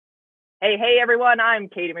Hey, everyone. I'm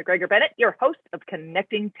Katie McGregor Bennett, your host of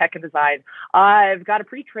Connecting Tech and Design. I've got a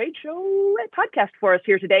pre-trade show podcast for us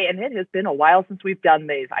here today, and it has been a while since we've done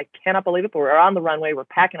these. I cannot believe it, but we're on the runway. We're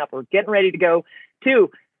packing up. We're getting ready to go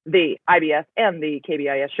to the IBS and the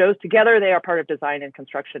KBIS shows together. They are part of Design and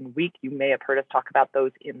Construction Week. You may have heard us talk about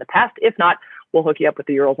those in the past. If not, we'll hook you up with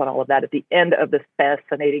the URLs on all of that at the end of this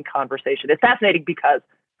fascinating conversation. It's fascinating because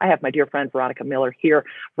I have my dear friend Veronica Miller here.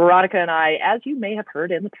 Veronica and I, as you may have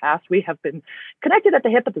heard in the past, we have been connected at the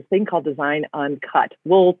hip at this thing called Design Uncut.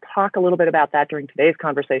 We'll talk a little bit about that during today's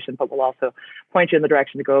conversation, but we'll also point you in the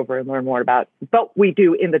direction to go over and learn more about what we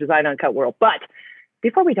do in the Design Uncut world. But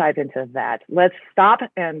before we dive into that, let's stop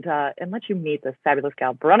and let you meet this fabulous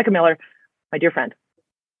gal, Veronica Miller, my dear friend.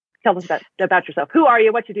 Tell us about yourself. Who are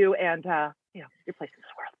you, what you do, and your place in this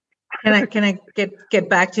world. Can I get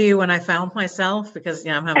back to you when I found myself? Because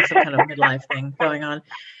I'm having some kind of midlife thing going on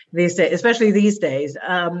these days, especially these days.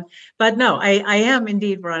 But no, I am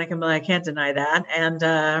indeed Veronica Miller. I can't deny that,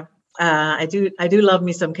 and I do love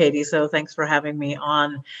me some Katie. So thanks for having me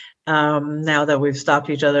on. Now that we've stopped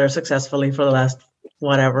each other successfully for the last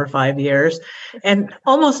 5 years, and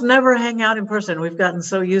almost never hang out in person. We've gotten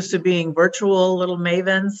so used to being virtual little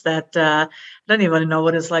mavens that I don't even know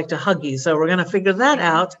what it's like to hug you. So we're going to figure that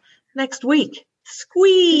out next week.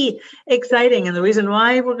 Squee! Exciting. And the reason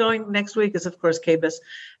why we're going next week is, of course,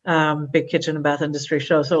 KBIS, Big Kitchen and Bath Industry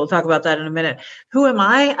Show. So we'll talk about that in a minute. Who am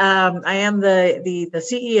I? I am the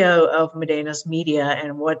CEO of Medanos Media.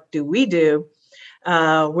 And what do we do?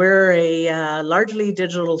 We're a largely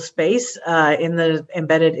digital space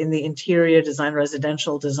embedded in the interior design,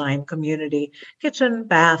 residential design community. Kitchen,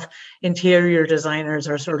 bath, interior designers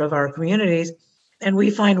are sort of our communities. And we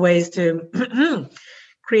find ways to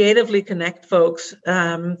creatively connect folks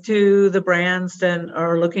to the brands that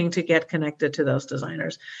are looking to get connected to those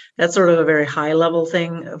designers. That's sort of a very high level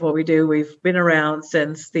thing of what we do. We've been around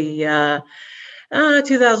since the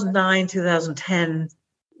 2009, 2010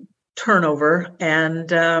 turnover, and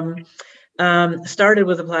started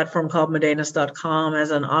with a platform called Medanos.com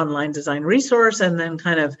as an online design resource, and then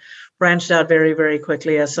kind of branched out very, very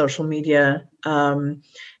quickly as social media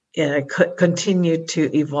continued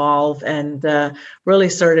to evolve, and really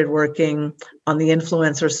started working on the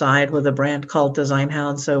influencer side with a brand called Design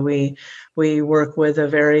Hound. So we work with a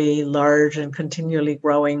very large and continually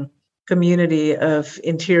growing community of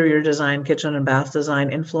interior design, kitchen and bath design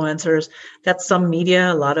influencers. That's some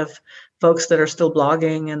media, a lot of folks that are still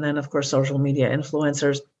blogging, and then of course social media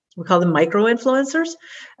influencers. We call them micro influencers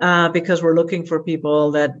because we're looking for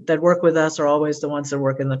people that work with us are always the ones that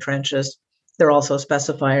work in the trenches. They're also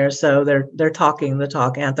specifiers, so they're talking the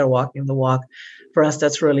talk and they're walking the walk. For us,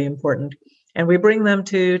 that's really important. And we bring them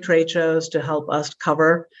to trade shows to help us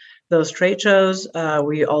cover those trade shows.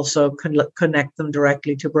 We also connect them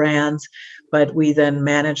directly to brands, but we then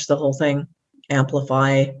manage the whole thing,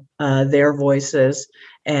 amplify their voices,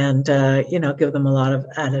 and give them a lot of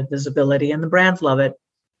added visibility. And the brands love it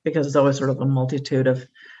because it's always sort of a multitude of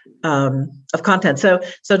content. So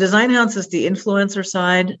Design Hounds is the influencer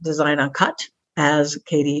side. Design Uncut, as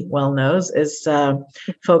Katie well knows, is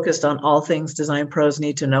focused on all things design pros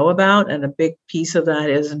need to know about. And a big piece of that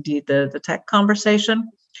is indeed the tech conversation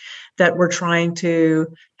that we're trying to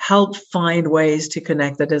help find ways to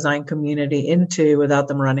connect the design community into without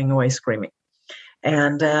them running away screaming.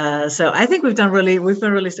 And so I think we've been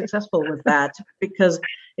really successful with that because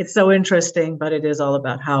it's so interesting, but it is all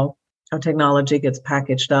about how technology gets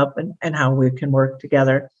packaged up and how we can work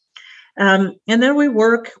together. And then we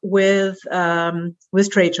work with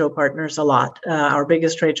trade show partners a lot. Our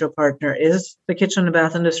biggest trade show partner is the Kitchen and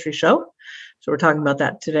Bath Industry Show. So we're talking about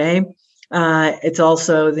that today. It's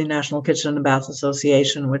also the National Kitchen and Bath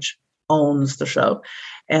Association, which owns the show.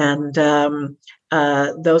 And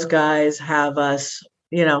those guys have us,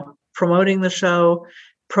 promoting the show,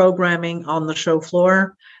 programming on the show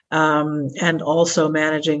floor, and also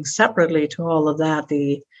managing separately to all of that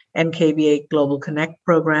the NKBA Global Connect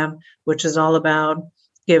program, which is all about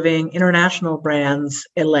giving international brands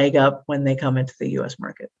a leg up when they come into the U.S.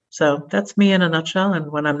 market. So that's me in a nutshell.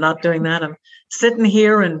 And when I'm not doing that, I'm sitting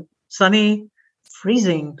here in sunny,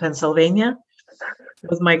 freezing Pennsylvania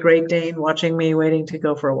with my Great Dane watching me, waiting to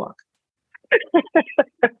go for a walk.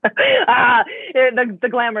 The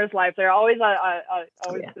glamorous life. They're always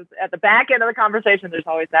at the back end of the conversation. There's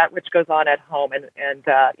always that which goes on at home, and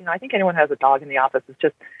I think anyone who has a dog in the office is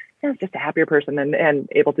just a happier person and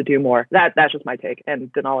able to do more. That's just my take.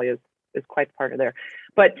 And Denali is quite part of there.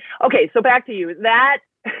 But okay, so back to you. That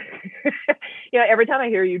every time I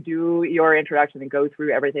hear you do your introduction and go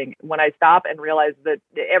through everything, when I stop and realize that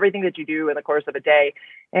everything that you do in the course of a day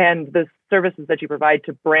and the services that you provide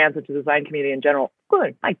to brands and to the design community in general,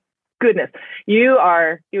 good, my goodness, you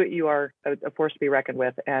are a force to be reckoned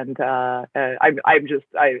with, and I'm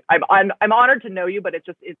honored to know you. But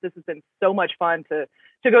this has been so much fun to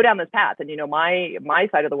go down this path. And my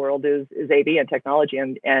side of the world is AV and technology,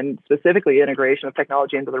 and specifically integration of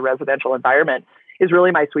technology into the residential environment is really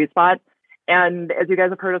my sweet spot. And as you guys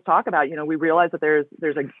have heard us talk about, we realize that there's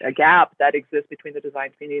a gap that exists between the design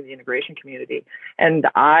community and the integration community. And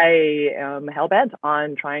I am hell-bent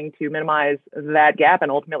on trying to minimize that gap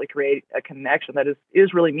and ultimately create a connection that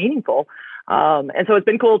is really meaningful. And so it's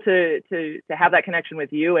been cool to have that connection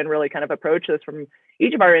with you and really kind of approach this from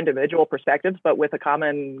each of our individual perspectives, but with a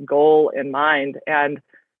common goal in mind. And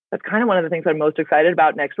that's kind of one of the things I'm most excited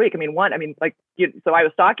about next week. So I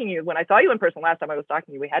was stalking you when I saw you in person last time. I was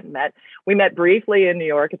stalking you. We hadn't met. We met briefly in New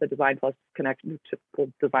York at the Design Plus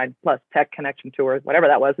Tech Connection Tour, whatever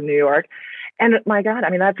that was in New York. And my God,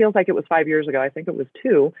 that feels like it was 5 years ago. I think it was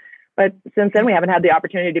 2. But since then, we haven't had the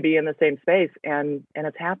opportunity to be in the same space, and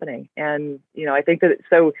it's happening. And I think that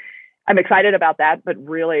so. I'm excited about that, but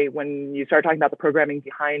really when you start talking about the programming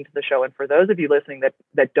behind the show, and for those of you listening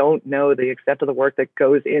that don't know the extent of the work that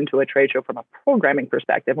goes into a trade show from a programming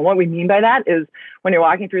perspective, and what we mean by that is when you're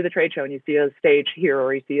walking through the trade show and you see a stage here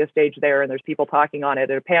or you see a stage there, and there's people talking on it,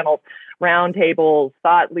 there are panels, round tables,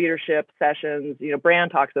 thought leadership sessions, brand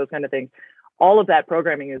talks, those kind of things. All of that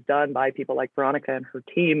programming is done by people like Veronica and her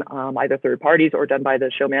team, either third parties or done by the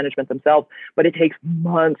show management themselves, but it takes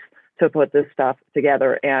months to put this stuff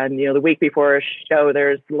together. And, the week before a show,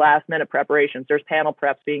 there's last minute preparations, there's panel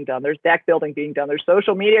preps being done, there's deck building being done, there's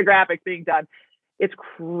social media graphics being done. It's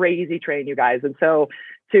crazy train, you guys. And so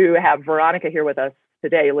to have Veronica here with us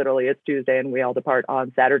today, literally it's Tuesday and we all depart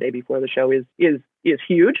on Saturday before the show is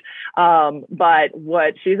huge. But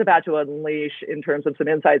what she's about to unleash in terms of some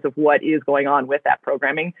insights of what is going on with that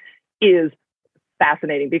programming is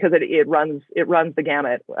fascinating, because it runs the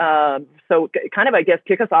gamut. So kind of, I guess,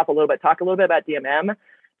 kick us off a little bit, talk a little bit about DMM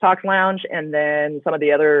Talks Lounge, and then some of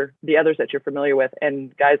the others that you're familiar with.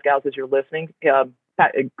 And guys, gals, as you're listening, grab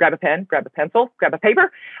a pen, grab a pencil, grab a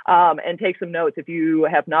paper, and take some notes. If you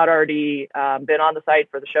have not already been on the site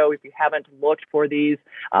for the show, if you haven't looked for these,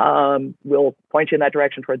 we'll point you in that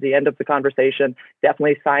direction towards the end of the conversation.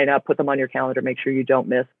 Definitely sign up, put them on your calendar, make sure you don't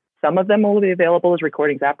miss. Some of them will be available as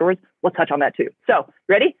recordings afterwards. We'll touch on that too. So,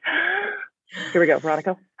 ready? Here we go,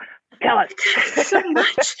 Veronica. Tell us.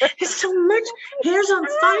 It's so much. Hair's on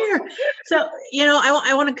fire. So,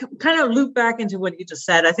 I want to kind of loop back into what you just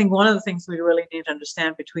said. I think one of the things we really need to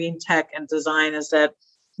understand between tech and design is that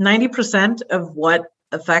 90% of what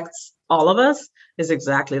affects all of us is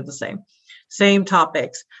exactly the same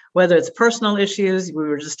topics, whether it's personal issues. We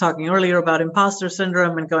were just talking earlier about imposter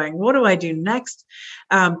syndrome and going, what do I do next?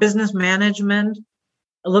 Business management,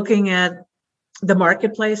 looking at the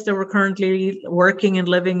marketplace that we're currently working and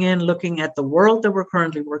living in, looking at the world that we're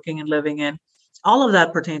currently working and living in. All of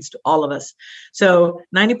that pertains to all of us. So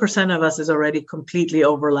 90% of us is already completely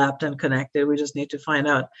overlapped and connected. We just need to find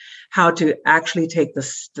out how to actually take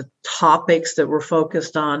the topics that we're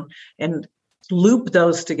focused on and loop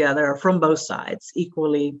those together from both sides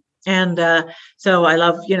equally. And so I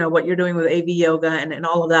love, what you're doing with AV yoga and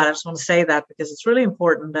all of that. I just want to say that because it's really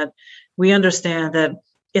important that we understand that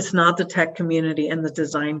it's not the tech community and the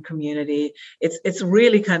design community. It's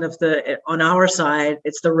really kind of on our side,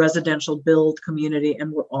 it's the residential build community,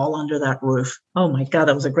 and we're all under that roof. Oh my God,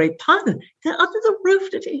 that was a great pun. Under the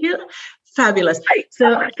roof, did you hear? Fabulous.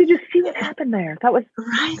 So did you see what happened there? That was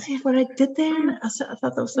right. What I did there. I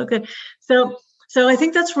thought that was so good. So I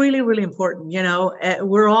think that's really, really important.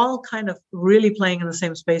 We're all kind of really playing in the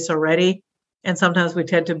same space already. And sometimes we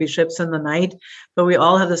tend to be ships in the night, but we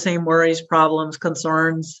all have the same worries, problems,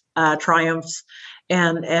 concerns, triumphs.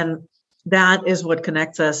 And that is what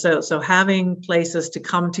connects us. So having places to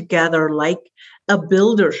come together like a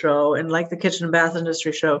builder show and like the kitchen and bath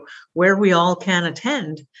industry show where we all can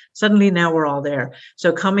attend, suddenly now we're all there.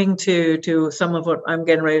 So coming to some of what I'm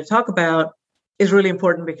getting ready to talk about is really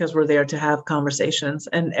important because we're there to have conversations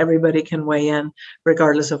and everybody can weigh in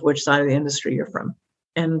regardless of which side of the industry you're from.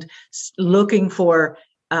 And looking for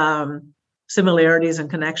similarities and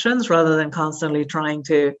connections rather than constantly trying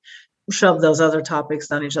to shove those other topics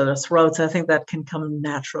down each other's throats. I think that can come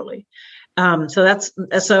naturally. So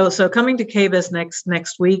coming to KBIS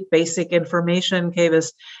next week, basic information.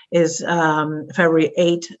 KBIS is February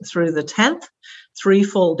 8th through the 10th. 3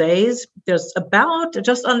 full days. There's about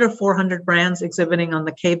just under 400 brands exhibiting on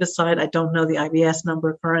the KBIS side. I don't know the IBS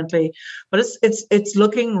number currently, but it's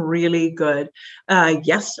looking really good.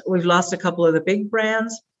 Yes, we've lost a couple of the big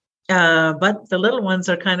brands, but the little ones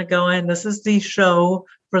are kind of going, this is the show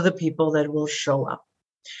for the people that will show up.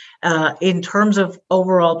 In terms of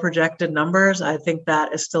overall projected numbers, I think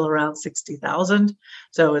that is still around 60,000.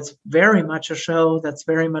 So it's very much a show that's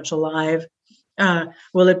very much alive.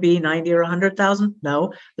 Will it be 90 or 100,000?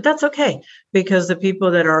 No, but that's okay, because the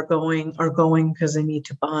people that are going because they need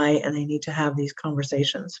to buy and they need to have these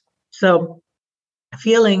conversations. So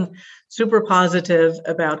feeling super positive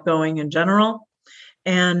about going in general.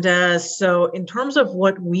 And so in terms of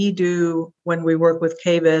what we do when we work with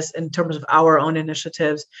KBIS, in terms of our own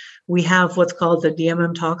initiatives, we have what's called the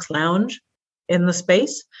DMM Talks Lounge in the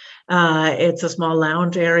space. It's a small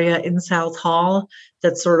lounge area in South Hall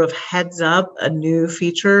that sort of heads up a new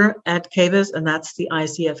feature at KBIS, and that's the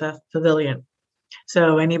ICFF Pavilion.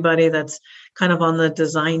 So anybody that's kind of on the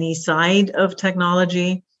designy side of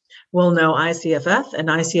technology will know ICFF, and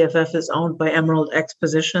ICFF is owned by Emerald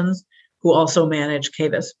Expositions, who also manage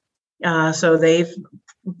KBIS. So they've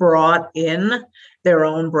brought in their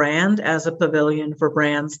own brand as a pavilion for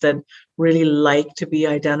brands that really like to be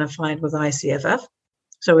identified with ICFF.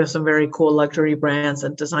 So we have some very cool luxury brands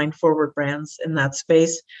and design forward brands in that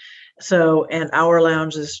space. So, and our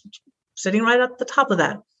lounge is sitting right at the top of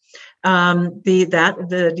that.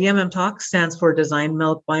 The DMM Talks stands for Design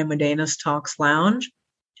Milk by Modena's Talks Lounge.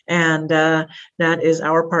 And that is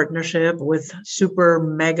our partnership with super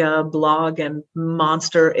mega blog and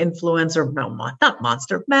monster influencer,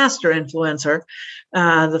 master influencer,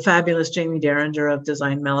 the fabulous Jamie Derringer of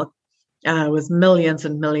Design Milk, with millions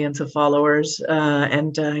and millions of followers.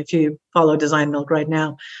 And if you follow Design Milk right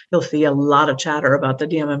now, you'll see a lot of chatter about the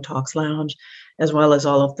DMM Talks Lounge, as well as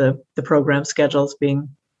all of the program schedules being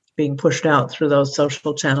pushed out through those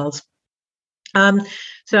social channels.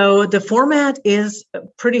 So the format is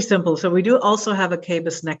pretty simple. So we do also have a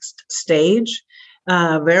KBIS Next stage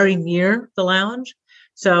very near the lounge.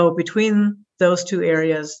 So between those two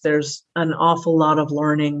areas, there's an awful lot of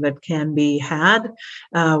learning that can be had.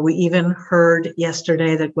 We even heard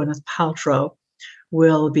yesterday that Gwyneth Paltrow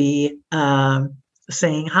will be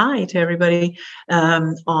saying hi to everybody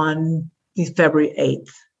on February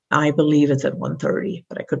 8th. I believe it's at 1:30,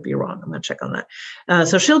 but I could be wrong. I'm going to check on that.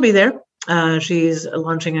 So she'll be there. She's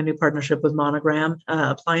launching a new partnership with Monogram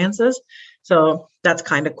Appliances. So that's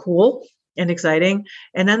kind of cool and exciting.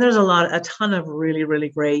 And then there's a ton of really, really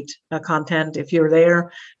great content. If you're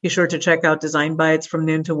there, be sure to check out Design Bites from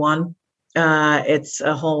noon to 1. It's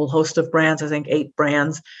a whole host of brands. I think 8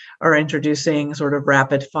 brands are introducing sort of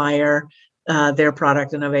rapid fire their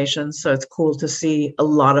product innovations. So it's cool to see a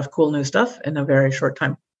lot of cool new stuff in a very short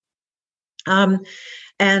time.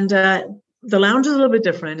 The lounge is a little bit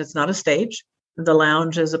different. It's not a stage. The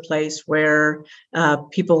lounge is a place where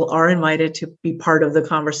people are invited to be part of the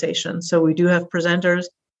conversation. So we do have presenters,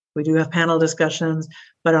 we do have panel discussions,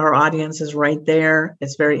 but our audience is right there.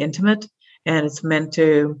 It's very intimate, and it's meant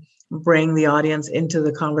to bring the audience into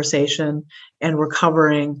the conversation. And we're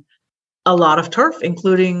covering a lot of turf,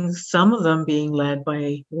 including some of them being led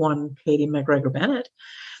by one Katie McGregor Bennett.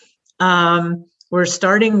 We're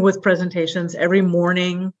starting with presentations every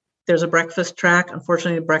morning. There's a breakfast track.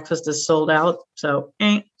 Unfortunately, the breakfast is sold out, so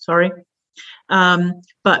sorry.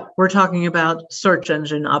 But we're talking about search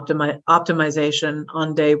engine optimization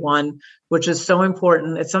on day one, which is so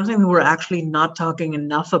important. It's something that we're actually not talking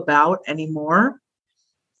enough about anymore.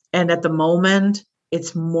 And at the moment,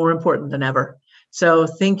 it's more important than ever. So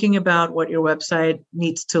thinking about what your website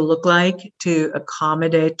needs to look like to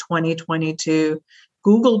accommodate 2022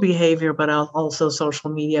 Google behavior, but also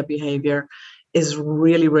social media behavior, is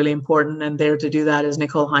really, really important. And there to do that is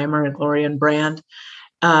Nicole Heimer at Glorian Brand.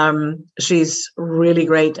 She's really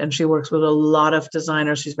great, and she works with a lot of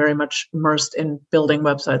designers. She's very much immersed in building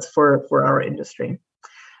websites for our industry.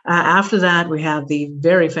 After that, we have the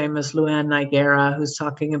very famous Luann Nigera, who's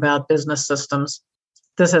talking about business systems.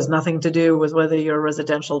 This has nothing to do with whether you're a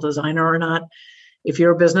residential designer or not. If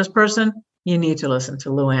you're a business person, you need to listen to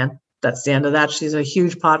Luann. That's the end of that. She's a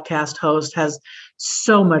huge podcast host, has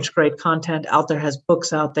so much great content out there, has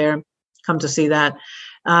books out there. Come to see that.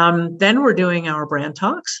 Then we're doing our brand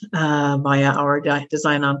talks via our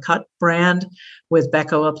Design on Cut brand with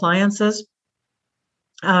Beko Appliances.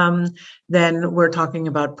 Then we're talking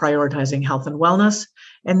about prioritizing health and wellness.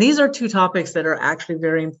 And these are two topics that are actually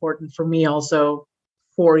very important for me also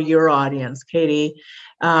for your audience, Katie.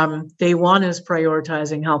 Day one is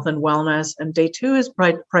prioritizing health and wellness, and day two is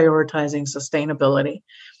prioritizing sustainability.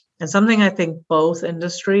 And something I think both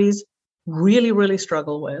industries really, really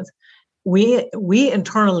struggle with. We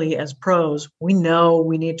internally as pros, we know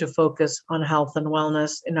we need to focus on health and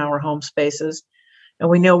wellness in our home spaces. And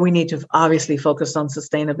we know we need to obviously focus on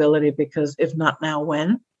sustainability, because if not now,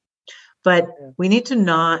 when? But we need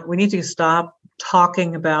to stop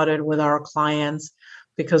talking about it with our clients,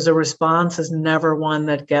 because the response is never one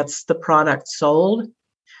that gets the product sold.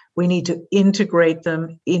 We need to integrate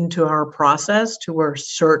them into our process to where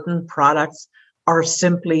certain products are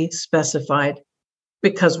simply specified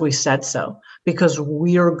because we said so, because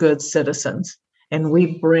we are good citizens and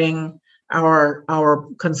we bring our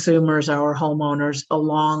consumers, our homeowners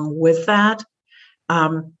along with that.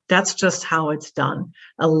 That's just how it's done.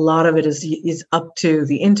 A lot of it is up to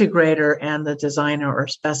the integrator and the designer or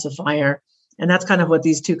specifier. And that's kind of what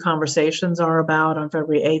these two conversations are about on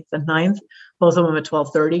February 8th and 9th, both of them at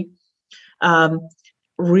 12:30.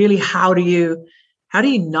 Really, how do you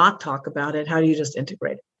not talk about it? How do you just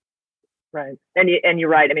integrate it? Right. And you're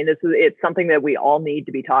right. I mean, it's something that we all need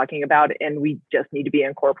to be talking about, and we just need to be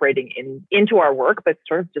incorporating into our work, but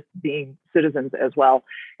sort of just being citizens as well.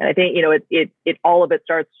 And I think, it all of it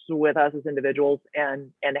starts with us as individuals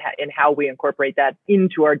and how we incorporate that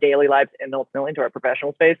into our daily lives and ultimately into our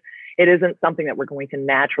professional space. It isn't something that we're going to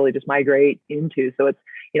naturally just migrate into. So it's,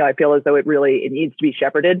 I feel as though it needs to be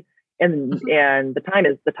shepherded, and the time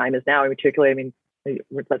is now. In particular, I mean,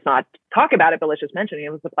 let's not talk about it, but let's just mention,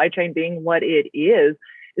 the supply chain being what it is,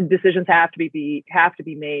 decisions have to be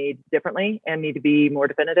made differently and need to be more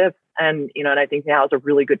definitive. And, and I think now is a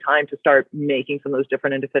really good time to start making some of those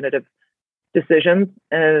different and definitive decisions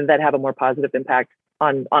that have a more positive impact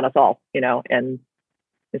on us all, and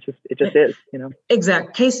it just is,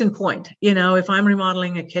 Exact. Case in point, if I'm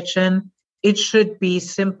remodeling a kitchen, it should be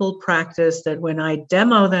simple practice that when I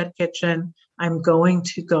demo that kitchen, I'm going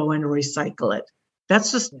to go and recycle it.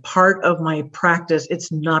 That's just part of my practice.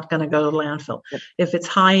 It's not going to go to landfill. Yep. If it's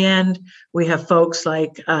high end, we have folks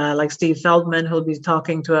like Steve Feldman, who'll be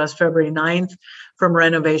talking to us February 9th from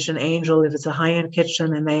Renovation Angel. If it's a high end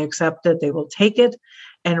kitchen and they accept it, they will take it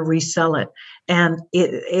and resell it. And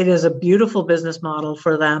it is a beautiful business model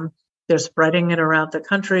for them. They're spreading it around the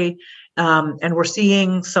country. And we're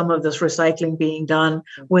seeing some of this recycling being done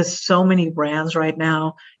with so many brands right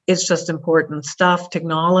now. It's just important stuff,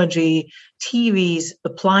 technology, TVs,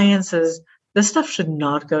 appliances. This stuff should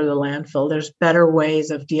not go to the landfill. There's better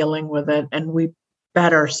ways of dealing with it, and we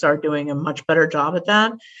better start doing a much better job at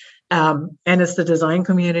that. And it's the design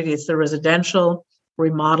community, it's the residential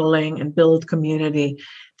remodeling and build community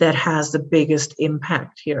that has the biggest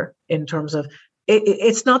impact here in terms of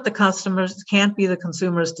it's not the customers, it can't be the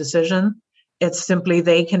consumer's decision. It's simply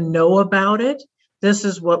they can know about it. This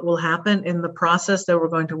is what will happen in the process that we're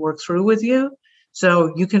going to work through with you.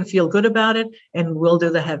 So you can feel good about it, and we'll do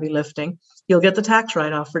the heavy lifting. You'll get the tax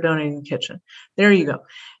write-off for donating the kitchen. There you go.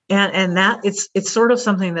 And that it's sort of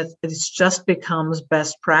something that it's just becomes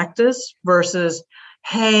best practice versus,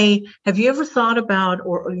 hey, have you ever thought about,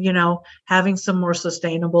 or, having some more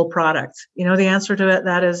sustainable products? The answer to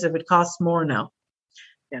that is if it costs more, no.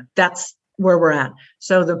 Yeah, that's where we're at.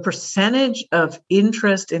 So the percentage of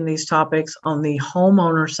interest in these topics on the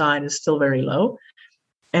homeowner side is still very low.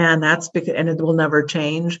 And that's because, and it will never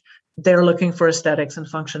change. They're looking for aesthetics and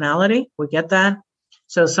functionality. We get that.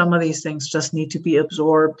 So some of these things just need to be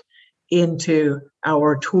absorbed into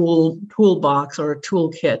our toolbox or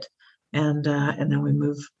toolkit. And then we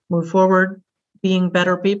move forward being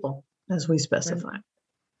better people as we specify.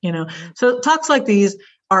 Right. So talks like these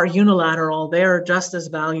are unilateral. They're just as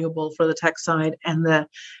valuable for the tech side and the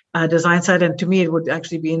design side. And to me, it would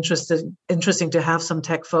actually be interesting to have some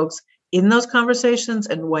tech folks in those conversations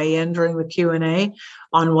and weigh in during the Q&A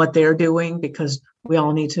on what they're doing, because we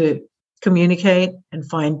all need to communicate and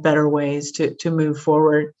find better ways to move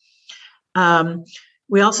forward.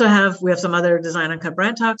 We have some other Design Uncut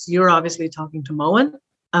brand talks. You're obviously talking to Moen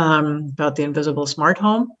about the invisible smart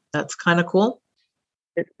home. That's kind of cool.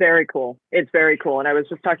 It's very cool. And I was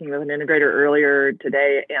just talking with an integrator earlier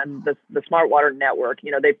today, and the Smart Water Network,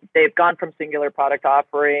 they've gone from singular product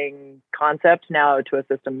offering concept now to a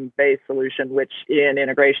system-based solution, which in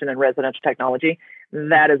integration and residential technology,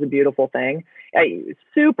 that is a beautiful thing.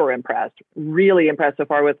 Super impressed, really impressed so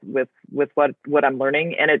far with what I'm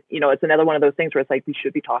learning. And it's another one of those things where it's like, we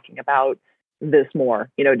should be talking about this more,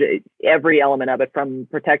 every element of it, from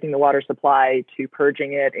protecting the water supply to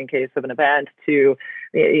purging it in case of an event to,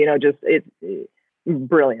 it's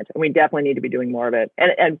brilliant. And we definitely need to be doing more of it,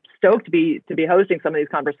 and stoked to be hosting some of these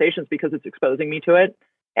conversations because it's exposing me to it.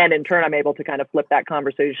 And in turn, I'm able to kind of flip that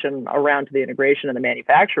conversation around to the integration and the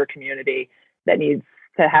manufacturer community that needs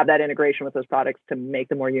to have that integration with those products to make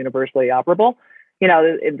them more universally operable.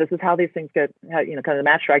 this is how these things get, kind of the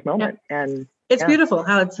match strike moment. Yeah. And it's beautiful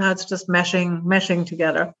how it's just meshing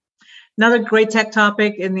together. Another great tech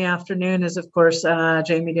topic in the afternoon is, of course,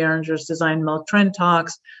 Jamie Derringer's Design Milk Trend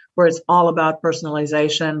Talks, where it's all about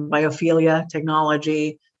personalization, biophilia,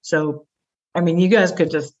 technology. So, you guys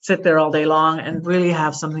could just sit there all day long and really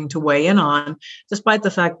have something to weigh in on, despite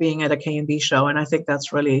the fact being at a K&B show. And I think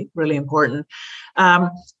that's really, really important.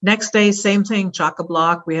 Next day, same thing,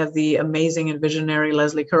 Chock-a-Block. We have the amazing and visionary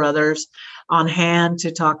Leslie Carruthers on hand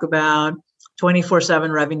to talk about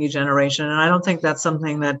 24/7 revenue generation. And I don't think that's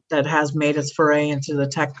something that has made its foray into the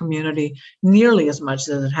tech community nearly as much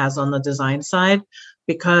as it has on the design side,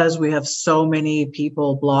 because we have so many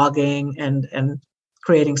people blogging and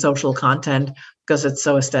creating social content because it's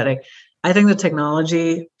so aesthetic. I think the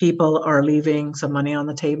technology people are leaving some money on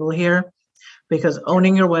the table here, because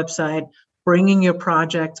owning your website, bringing your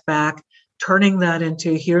projects back, turning that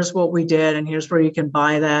into here's what we did and here's where you can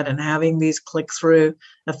buy that, and having these click-through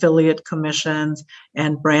affiliate commissions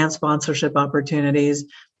and brand sponsorship opportunities.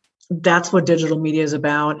 That's what digital media is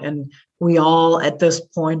about. And we all at this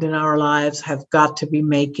point in our lives have got to be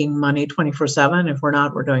making money 24/7. If we're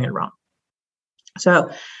not, we're doing it wrong.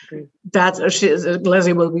 So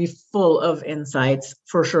Leslie will be full of insights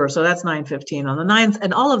for sure. So that's 9:15 on the 9th,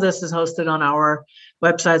 and all of this is hosted on our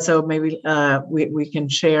website. So maybe we can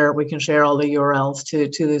share all the URLs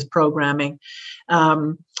to this programming.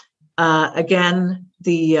 Again,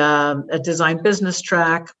 the design business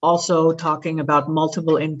track, also talking about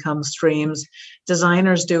multiple income streams.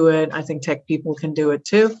 Designers do it. I think tech people can do it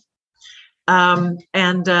too.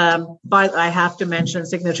 But I have to mention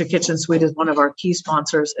Signature Kitchen Suite is one of our key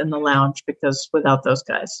sponsors in the lounge, because without those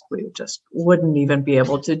guys, we just wouldn't even be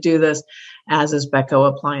able to do this, as is Beko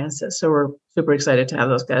Appliances. So we're super excited to have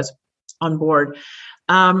those guys on board.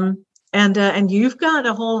 And you've got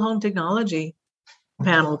a whole home technology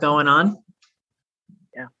panel going on.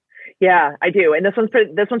 Yeah, I do. And this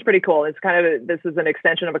one's pretty cool. It's this is an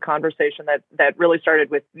extension of a conversation that really started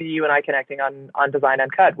with you and I connecting on Design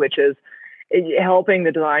Uncut, which is helping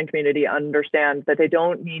the design community understand that they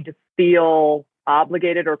don't need to feel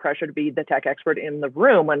obligated or pressured to be the tech expert in the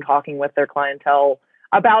room when talking with their clientele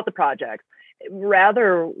about the project.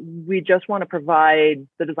 Rather, we just want to provide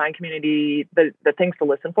the design community the things to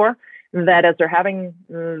listen for, that as they're having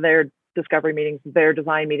their discovery meetings, their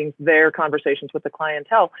design meetings, their conversations with the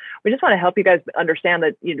clientele, we just want to help you guys understand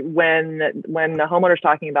that when the homeowner's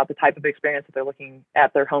talking about the type of experience that they're looking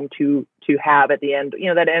at their home to have at the end,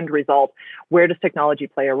 that end result, where does technology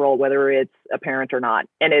play a role, whether it's apparent or not?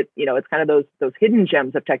 And it's kind of those hidden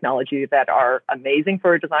gems of technology that are amazing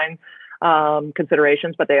for a design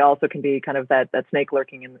considerations, but they also can be kind of that snake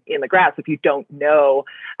lurking in the grass if you don't know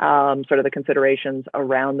sort of the considerations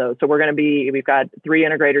around those. So we've got 3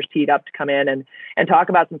 integrators teed up to come in and talk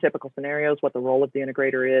about some typical scenarios, what the role of the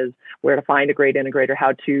integrator is, where to find a great integrator,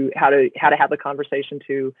 how to have the conversation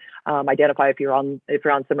to identify if you're on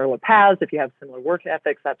similar paths, if you have similar work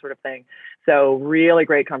ethics, that sort of thing. So really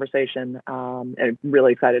great conversation, and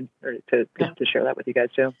really excited to share that with you guys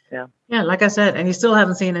too. Yeah, like I said, and you still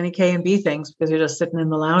haven't seen any K&B things because you're just sitting in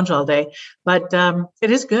the lounge all day. But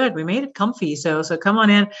it is good. We made it comfy. So come on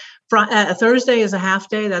in. Thursday is a half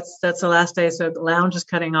day. That's the last day. So the lounge is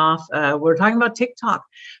cutting off. We're talking about TikTok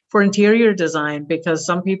for interior design, because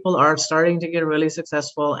some people are starting to get really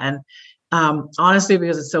successful. And honestly,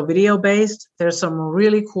 because it's so video based, there's some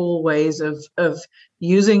really cool ways of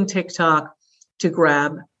using TikTok to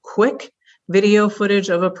grab quick video footage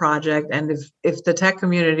of a project. And if the tech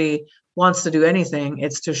community wants to do anything,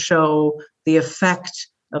 it's to show the effect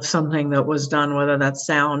of something that was done, whether that's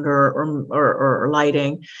sound or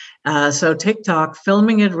lighting. So TikTok,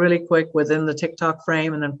 filming it really quick within the TikTok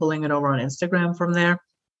frame and then pulling it over on Instagram from there.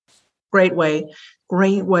 Great way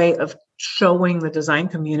of showing the design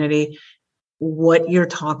community what you're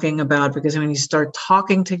talking about, because when you start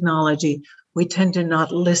talking technology, we tend to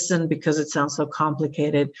not listen because it sounds so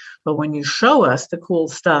complicated. But when you show us the cool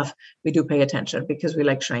stuff, we do pay attention because we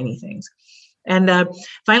like shiny things. And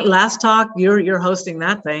finally, last talk, you're hosting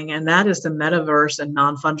that thing, and that is the metaverse and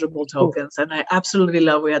non-fungible tokens. And I absolutely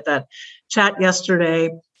love, we had that chat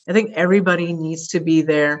yesterday. I think everybody needs to be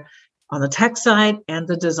there on the tech side and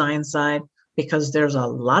the design side, because there's a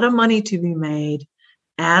lot of money to be made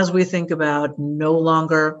as we think about no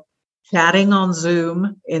longer chatting on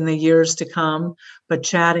Zoom in the years to come, but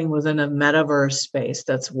chatting within a metaverse space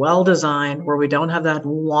that's well designed, where we don't have that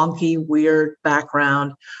wonky, weird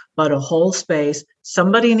background, but a whole space.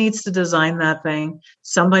 Somebody needs to design that thing.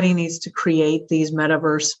 Somebody needs to create these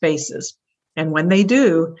metaverse spaces. And when they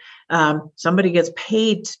do, somebody gets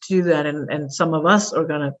paid to do that. And some of us are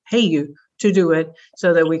going to pay you to do it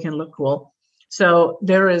so that we can look cool. So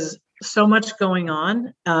there is so much going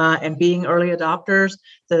on, and being early adopters.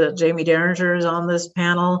 Jamie Derringer is on this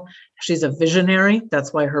panel. She's a visionary.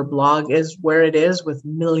 That's why her blog is where it is, with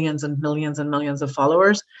millions and millions and millions of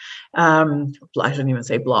followers. I shouldn't even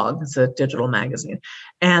say blog; it's a digital magazine.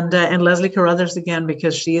 And Leslie Carruthers again,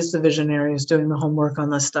 because she is the visionary, who's doing the homework on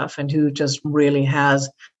this stuff, and who just really has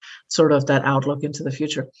sort of that outlook into the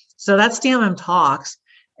future. So that's DMM Talks.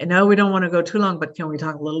 I know we don't want to go too long, but can we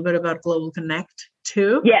talk a little bit about Global Connect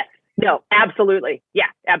too? Yes. No, absolutely. Yeah,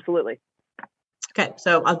 absolutely. Okay,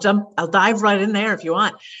 so I'll dive right in there if you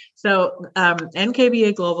want. So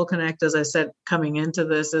NKBA Global Connect, as I said, coming into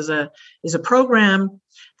this is a program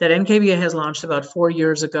that NKBA has launched about 4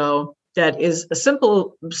 years ago. That is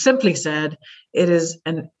simply said, it is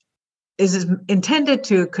intended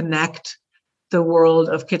to connect the world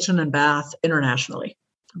of kitchen and bath internationally,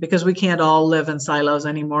 because we can't all live in silos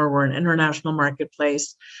anymore. We're an international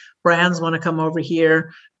marketplace. Brands want to come over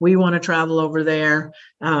here. We want to travel over there.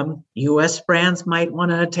 U.S. brands might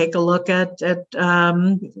want to take a look at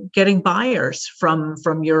getting buyers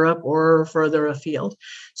from Europe or further afield.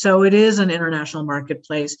 So it is an international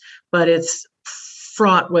marketplace, but it's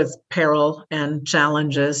fraught with peril and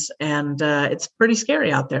challenges, and it's pretty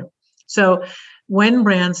scary out there. So when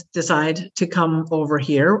brands decide to come over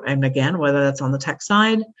here, and again, whether that's on the tech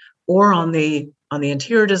side or on the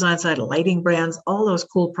interior design side, lighting brands, all those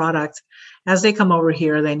cool products, as they come over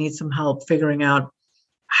here, they need some help figuring out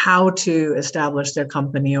how to establish their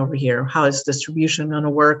company over here. How is distribution going to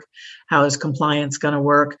work? How is compliance going to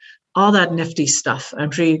work? All that nifty stuff.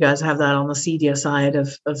 I'm sure you guys have that on the CEDIA side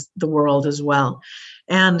of the world as well.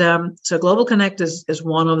 And so Global Connect is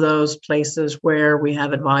one of those places where we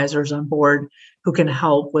have advisors on board who can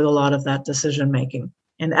help with a lot of that decision making.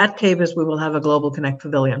 And at KBIS, we will have a Global Connect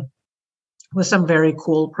Pavilion with some very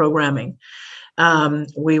cool programming.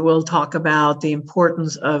 We will talk about the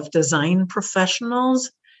importance of design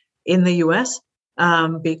professionals in the US,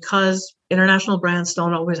 because international brands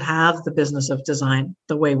don't always have the business of design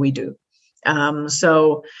the way we do.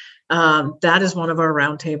 So that is one of our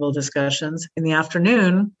roundtable discussions. In the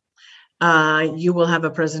afternoon, you will have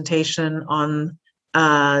a presentation on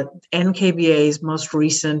NKBA's most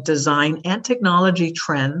recent design and technology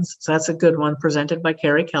trends. So that's a good one, presented by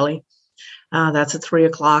Carrie Kelly. That's at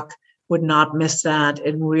 3:00. Would not miss that.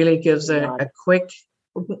 It really gives a quick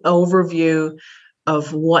overview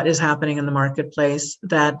of what is happening in the marketplace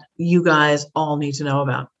that you guys all need to know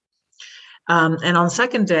about. And on the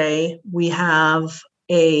second day, we have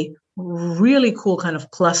a really cool kind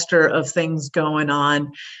of cluster of things going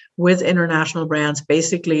on with international brands.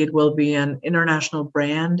 Basically, it will be an international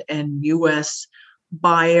brand and US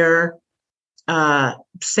buyer,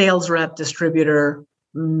 sales rep, distributor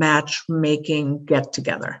matchmaking get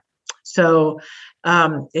together. So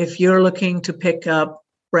if you're looking to pick up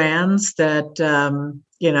brands that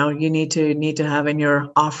you need to have in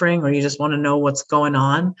your offering, or you just want to know what's going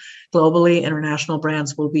on globally, international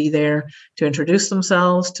brands will be there to introduce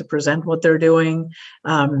themselves, to present what they're doing,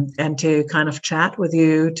 and to kind of chat with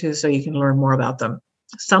you so you can learn more about them.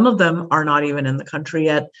 Some of them are not even in the country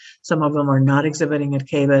yet. Some of them are not exhibiting at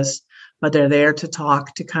KBIS, but they're there to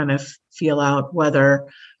talk, to kind of feel out whether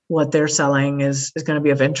what they're selling is going to be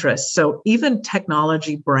of interest. So even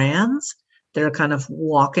technology brands that are kind of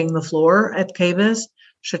walking the floor at KBIS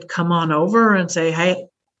should come on over and say, hey,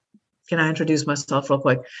 can I introduce myself real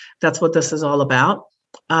quick? That's what this is all about.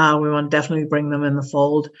 We want to definitely bring them in the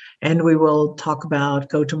fold, and we will talk about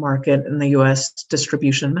go-to-market in the US,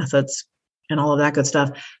 distribution methods, and all of that good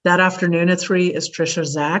stuff. That afternoon at 3 is Trisha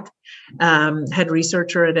Zack, head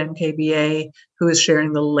researcher at NKBA, who is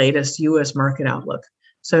sharing the latest US market outlook.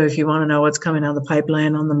 So if you want to know what's coming out of the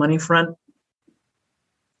pipeline on the money front,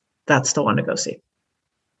 that's the one to go see.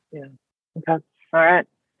 Yeah. Okay. All right.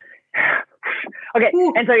 Okay.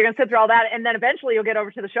 Ooh. And so you're going to sit through all that, and then eventually you'll get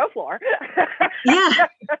over to the show floor. Yeah.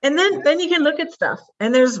 And then you can look at stuff,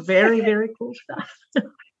 and there's very, very cool stuff.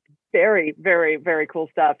 Very, very, very cool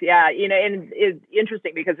stuff. Yeah. And it's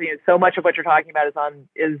interesting because so much of what you're talking about is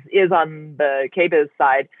on the KBIS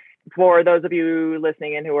side. For those of you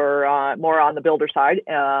listening in who are more on the builder side,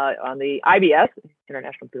 on the IBS,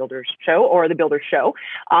 International Builders Show, or the Builders Show,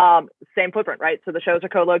 same footprint, right? So the shows are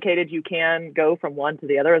co-located. You can go from one to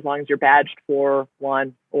the other as long as you're badged for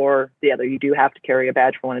one or the other. You do have to carry a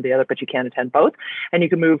badge for one or the other, but you can attend both. And you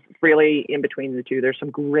can move freely in between the two. There's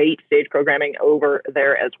some great stage programming over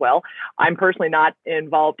there as well. I'm personally not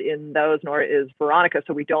involved in those, nor is Veronica.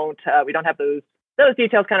 So we don't have those those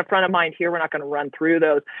details kind of front of mind here. We're not going to run through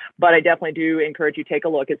those, but I definitely do encourage you to take a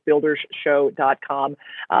look at buildersshow.com.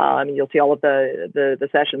 You'll see all of the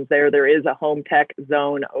sessions there. There is a home tech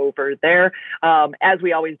zone over there. As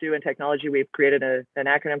we always do in technology, we've created an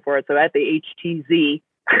acronym for it. So at the HTZ,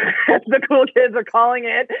 as the cool kids are calling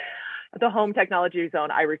it, the Home Technology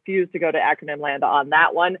Zone. I refuse to go to acronym land on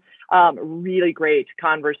that one. Really great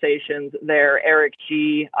conversations there. Eric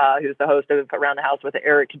G, who's the host of Around the House with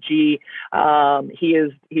Eric G,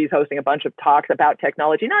 he's hosting a bunch of talks about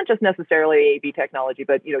technology, not just necessarily AV technology,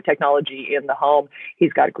 but technology in the home.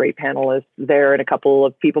 He's got great panelists there, and a couple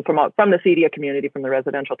of people from the CEDIA community, from the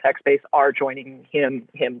residential tech space, are joining him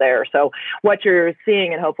there. So what you're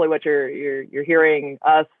seeing, and hopefully what you're hearing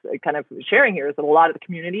us kind of sharing here, is that a lot of the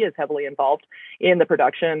community is heavily involved in the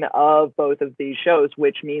production of both of these shows,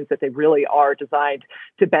 which means that they really are designed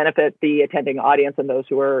to benefit the attending audience and those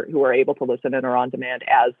who are able to listen and are on demand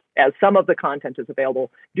as some of the content is available.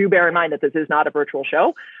 Do bear in mind that this is not a virtual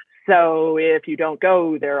show. So if you don't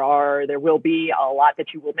go, there will be a lot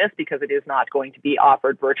that you will miss because it is not going to be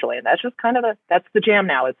offered virtually. And that's just kind of that's the jam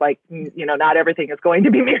now. It's like, not everything is going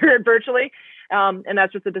to be mirrored virtually. And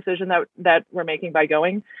that's just a decision that we're making by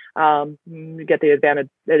going. You get the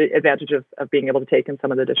advantage of being able to take in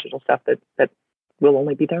some of the digital stuff that will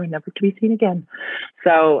only be there and never to be seen again.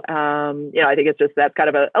 So, I think it's just, that's kind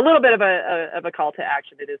of a little bit of a call to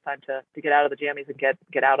action. It is time to get out of the jammies and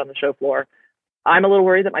get out on the show floor. I'm a little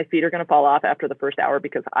worried that my feet are going to fall off after the first hour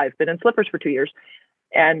because I've been in slippers for 2 years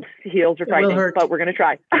and heels are frightening, but we're going to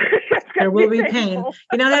try. There will be pain.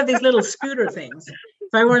 I have these little scooter things.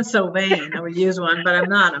 If I weren't so vain, I would use one, but I'm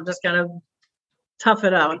not. I'm just going to tough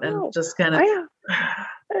it out and just kind of.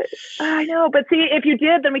 I know, but see, if you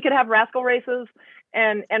did, then we could have rascal races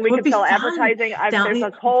and we could sell advertising. There's a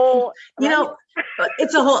whole,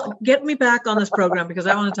 it's a whole, get me back on this program because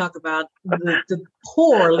I want to talk about the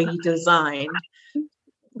poorly designed,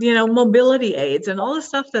 mobility aids and all the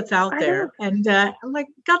stuff that's out there. And I'm like,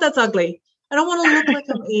 God, that's ugly. I don't want to look like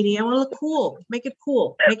I'm 80. I want to look cool. Make it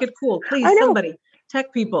cool. Please, somebody,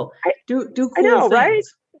 tech people, do cool things. Right?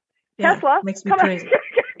 Yeah, Tesla makes me crazy.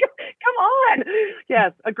 Come on.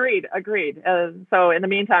 Yes, agreed. So in the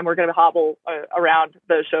meantime, we're going to hobble around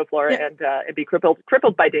the show floor and be crippled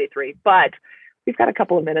by day 3. But we've got a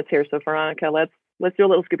couple of minutes here. So Veronica, let's do a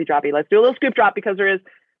little scoopy droppy. Let's do a little scoop drop because there is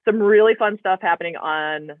some really fun stuff happening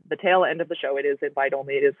on the tail end of the show. It is invite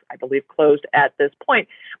only. It is, I believe, closed at this point.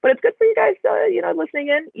 But it's good for you guys, listening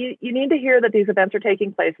in. You need to hear that these events are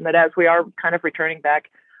taking place and that as we are kind of returning back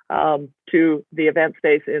to the event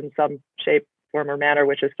space in some shape, form, or manner,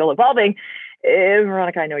 which is still evolving.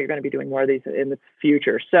 Veronica, I know you're going to be doing more of these in the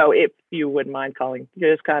future. So if you wouldn't mind calling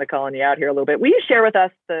you out here a little bit, will you share with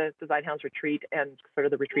us the Design Hounds retreat and sort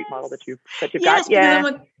of the retreat model that you've got?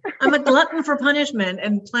 Yeah, I'm a glutton for punishment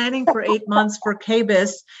and planning for 8 months for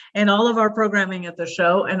KBIS and all of our programming at the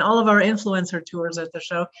show and all of our influencer tours at the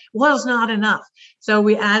show was not enough. So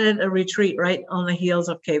we added a retreat right on the heels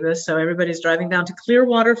of KBIS. So everybody's driving down to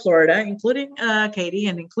Clearwater, Florida, including Katie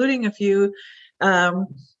and including a few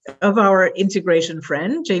of our integration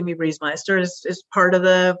friend, Jamie Briesmeister, is part of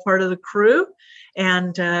the crew.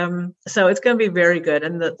 And so it's going to be very good.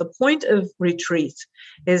 And the point of retreat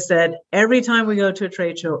is that every time we go to a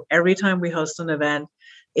trade show, every time we host an event,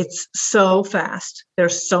 it's so fast.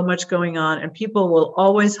 There's so much going on. And people will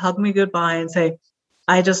always hug me goodbye and say,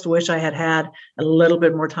 I just wish I had a little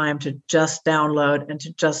bit more time to just download and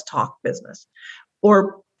to just talk business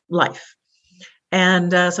or life.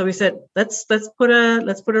 And so we said, let's put a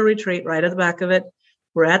retreat right at the back of it.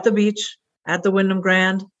 We're at the beach at the Wyndham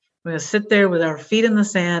Grand. We're going to sit there with our feet in the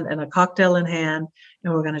sand and a cocktail in hand,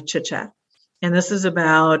 and we're going to chit chat. And this is it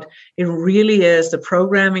really is the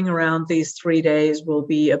programming around these 3 days will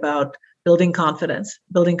be about building confidence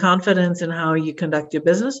in how you conduct your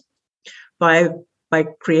business by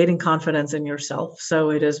creating confidence in yourself.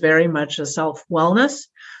 So it is very much a self-wellness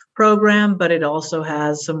program, but it also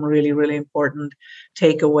has some really, really important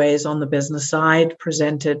takeaways on the business side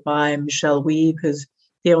presented by Michelle Wiebe, who's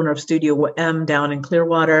the owner of Studio M down in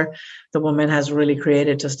Clearwater. The woman has really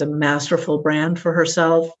created just a masterful brand for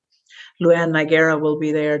herself. Luann Nigera will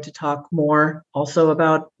be there to talk more also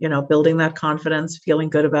about, building that confidence, feeling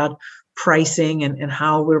good about pricing and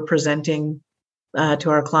how we're presenting to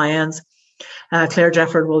our clients. Claire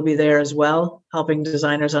Jefford will be there as well, helping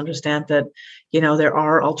designers understand that, there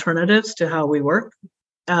are alternatives to how we work,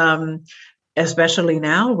 especially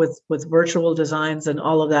now with virtual designs and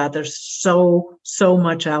all of that. There's so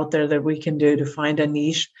much out there that we can do to find a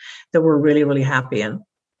niche that we're really, really happy in.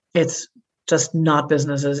 It's just not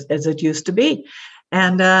business as it used to be.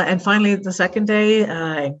 And finally, the second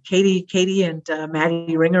day, Katie and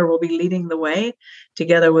Maddie Ringer will be leading the way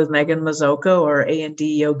together with Megan Mazzocco, or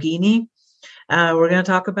A&D Yogini. We're going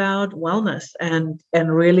to talk about wellness and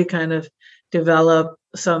really kind of develop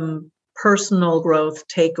some personal growth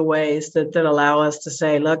takeaways that allow us to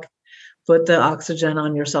say, look, put the oxygen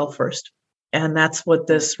on yourself first. And that's what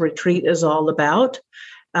this retreat is all about.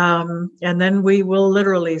 And then we will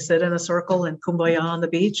literally sit in a circle and kumbaya on the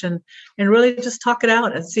beach and really just talk it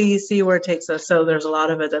out and see where it takes us. So there's a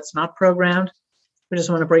lot of it that's not programmed. We just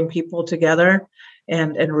want to bring people together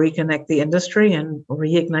and reconnect the industry and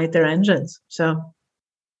reignite their engines. So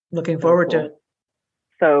looking forward to it.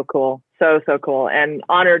 So cool. So cool. And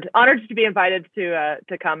honored to be invited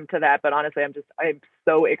to come to that. But honestly, I'm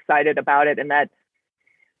so excited about it, and that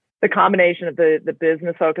the combination of the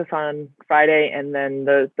business focus on Friday and then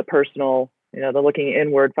the personal, the looking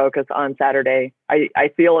inward focus on Saturday.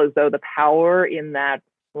 I feel as though the power in that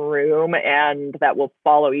room, and that will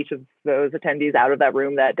follow each of those attendees out of that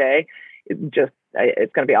room that day,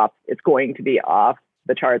 it's going to be off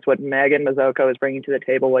the charts. What Megan Mazzocco is bringing to the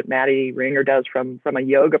table, what Maddie Ringer does from a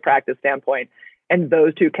yoga practice standpoint, and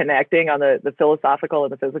those two connecting on the philosophical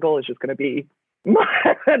and the physical is just going to be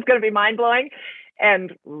it's going to be mind blowing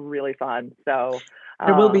and really fun. So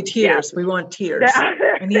there will be tears. Yeah. We want tears.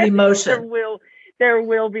 I need emotion. There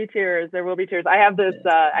will be tears. There will be tears. I have this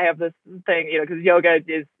thing, because yoga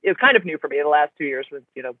is kind of new for me. The last 2 years was,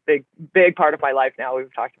 big part of my life now.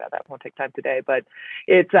 We've talked about that. Won't take time today, but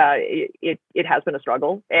it has been a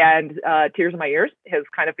struggle, and tears in my ears has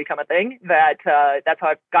kind of become a thing. That's how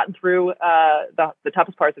I've gotten through the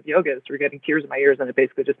toughest parts of yoga, is through getting tears in my ears, and it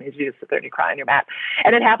basically just means you just sit there and you cry on your mat,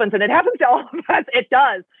 and it happens to all of us. It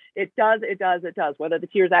does. Whether the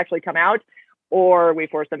tears actually come out or we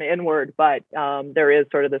force them inward, but there is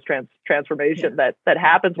sort of this transformation that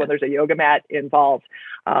happens when there's a yoga mat involved,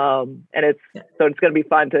 and it's going to be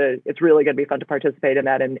fun it's really going to be fun to participate in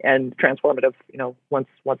that and transformative,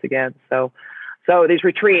 once again. So these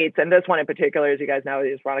retreats, and this one in particular, as you guys know,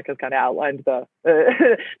 is Veronica's kind of outlined the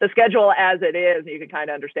schedule as it is, and you can kind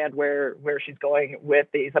of understand where she's going with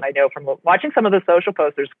these. And I know from watching some of the social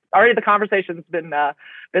posts, there's already the conversation's been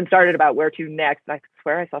started about where to next. And I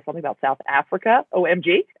swear I saw something about South Africa.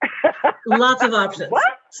 OMG. Lots of options. What?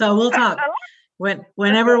 So we'll talk.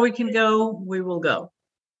 Whenever we can go, we will go.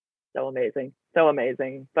 So amazing.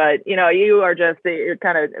 But you're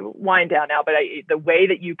kind of wind down now, but the way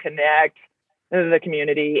that you connect the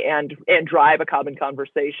community and drive a common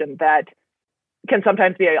conversation that can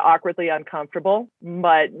sometimes be awkwardly uncomfortable,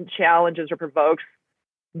 but challenges or provokes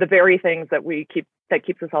the very things that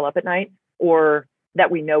keeps us all up at night, or that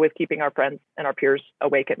we know is keeping our friends and our peers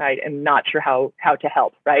awake at night and not sure how to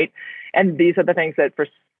help, right? And these are the things that for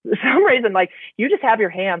some reason, like, you just have your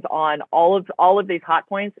hands on all of these hot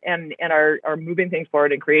points and are moving things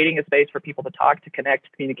forward and creating a space for people to talk, to connect,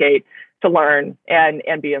 to communicate, to learn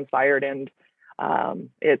and be inspired. And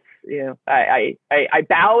it's, I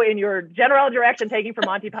bow in your general direction, taking from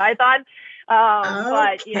Monty Python.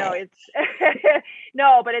 But it's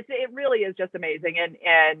no, but it really is just amazing. And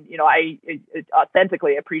I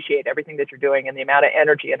authentically appreciate everything that you're doing and the amount of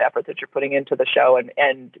energy and effort that you're putting into the show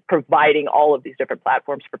and providing all of these different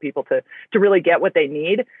platforms for people to really get what they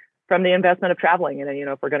need from the investment of traveling. And then,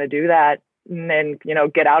 if we're going to do that and then,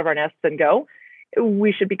 get out of our nests and go,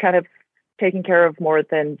 we should be kind of taking care of more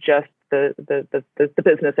than just the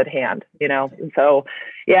business at hand, And so,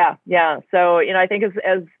 yeah. So, I think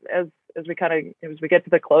as we get to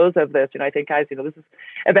the close of this, I think, guys,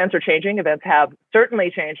 events are changing. Events have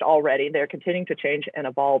certainly changed already. They're continuing to change and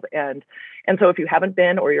evolve. And so if you haven't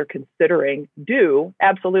been, or you're considering, do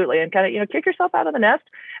absolutely. And kind of, kick yourself out of the nest,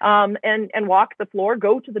 and walk the floor,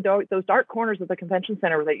 go to those dark corners of the convention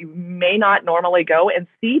center that you may not normally go, and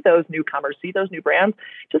see those newcomers, see those new brands.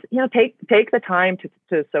 Just, take the time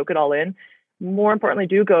to soak it all in. More importantly,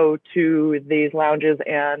 do go to these lounges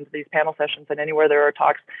and these panel sessions and anywhere there are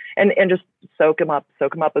talks, and just soak them up,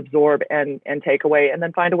 absorb and take away, and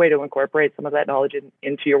then find a way to incorporate some of that knowledge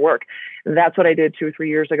into your work. That's what I did 2 or 3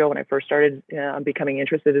 years ago when I first started becoming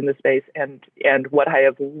interested in this space, and what I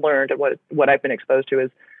have learned and what I've been exposed to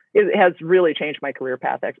it has really changed my career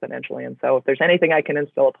path exponentially. And so if there's anything I can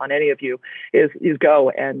instill upon any of you is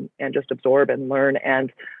go and just absorb and learn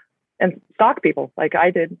and stalk people like I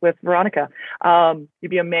did with Veronica. You'd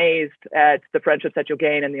be amazed at the friendships that you'll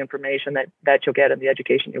gain and the information that you'll get and the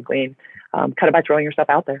education you'll glean, kind of by throwing yourself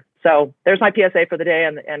out there. So there's my PSA for the day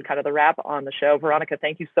and kind of the wrap on the show. Veronica,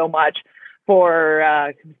 thank you so much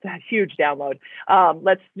for that huge download.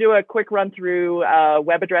 Let's do a quick run through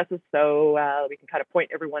web addresses so we can kind of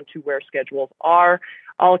point everyone to where schedules are.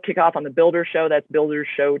 I'll kick off on the Builder Show. That's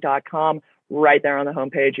buildershow.com. Right there on the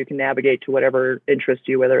homepage, you can navigate to whatever interests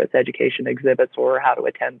you, whether it's education, exhibits, or how to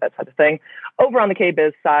attend, that type of thing. Over on the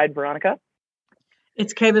KBIZ side, Veronica?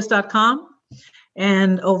 It's kbiz.com.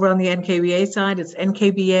 And over on the NKBA side, it's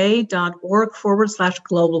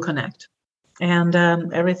nkba.org/Global Connect. And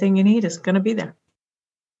everything you need is going to be there.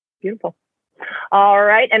 Beautiful. All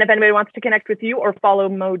right. And if anybody wants to connect with you or follow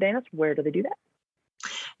Modenus, where do they do that?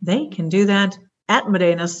 They can do that at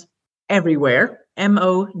Modenus everywhere,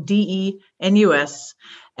 MODENUS.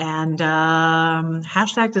 And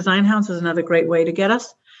hashtag Design House is another great way to get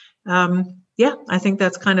us. Yeah, I think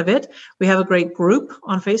that's kind of it. We have a great group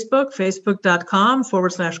on Facebook,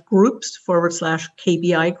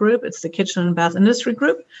 facebook.com/groups/KBI group. It's the Kitchen and Bath Industry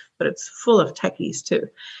Group, but it's full of techies too.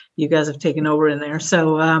 You guys have taken over in there.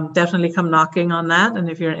 So definitely come knocking on that. And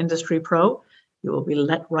if you're an industry pro, you will be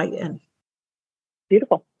let right in.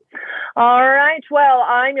 Beautiful. All right. Well,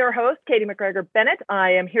 I'm your host, Katie McGregor Bennett.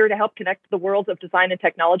 I am here to help connect the worlds of design and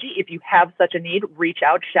technology. If you have such a need, reach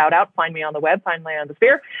out, shout out, find me on the web, find me on the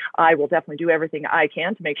sphere. I will definitely do everything I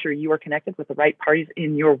can to make sure you are connected with the right parties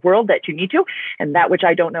in your world that you need to. And that which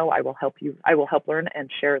I don't know, I will help you. I will help learn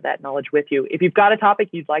and share that knowledge with you. If you've got a topic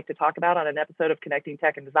you'd like to talk about on an episode of Connecting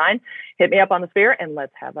Tech and Design, hit me up on the sphere and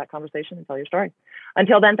let's have that conversation and tell your story.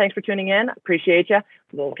 Until then, thanks for tuning in. Appreciate you.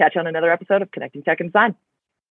 We'll catch you on another episode of Connecting Tech and Design.